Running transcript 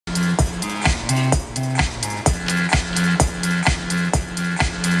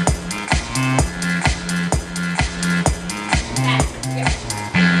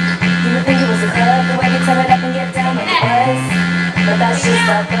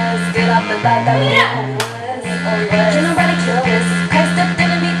was. Get off the lot that we knew was. Can nobody kill this? Christ up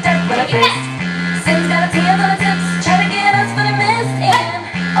in me, death with a fist. Sin's got its hands on its hips, try to get us but it missed. And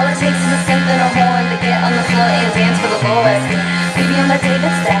all it takes is a synth and a horn to get on the floor and dance for the Lord. Maybe I'm like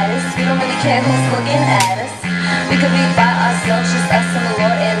David status, we don't really care who's looking at us. We could be by ourselves, just us and the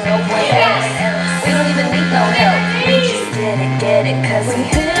Lord and no one else. We don't even need no help, we just get it, cause we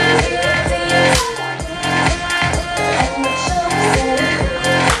did it.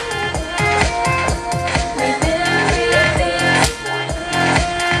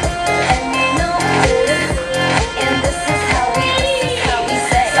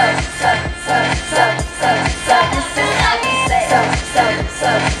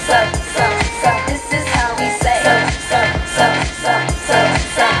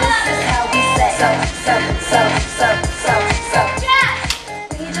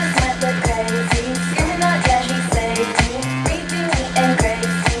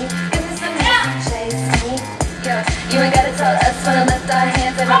 You ain't gotta tell us when I lift our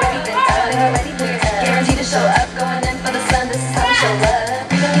hands and already been done, already been guaranteed to show up, going in for the sun, this is how we show love.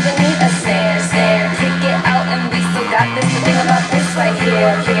 We don't even need a stare, kick it out and we still got this. The thing about this right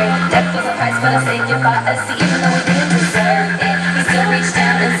here, death was a price for the Savior bought us. See, even though we didn't deserve it, he still reached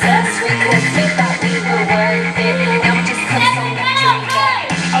down and said us we could think that we were worth it. Now we just come so naturally back.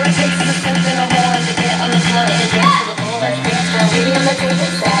 All it takes is a step and a horn to get on the floor and dance for the Lord. Maybe I'm the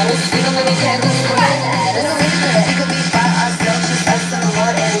David status, we don't really care who's looking at us. We could be by ourselves, just us and the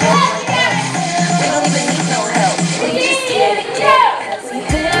Lord and no one else. We don't even need no help, we just get it, cause we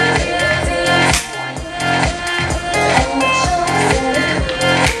did it. And we're chosen.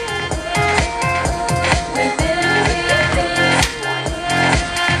 We did it.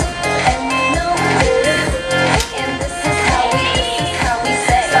 And we know this. And this is how we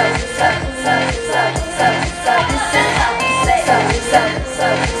say. This is how we say.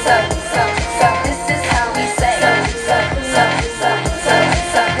 This is how we say.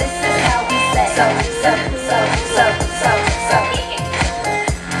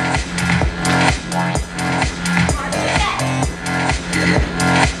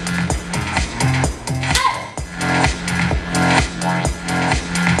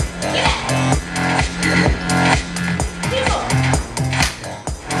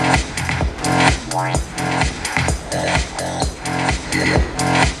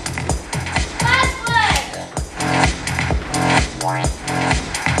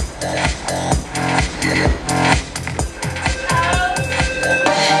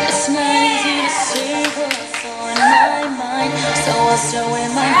 It's not easy to see what's on my mind, so I'll show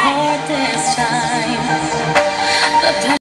in my heart this time.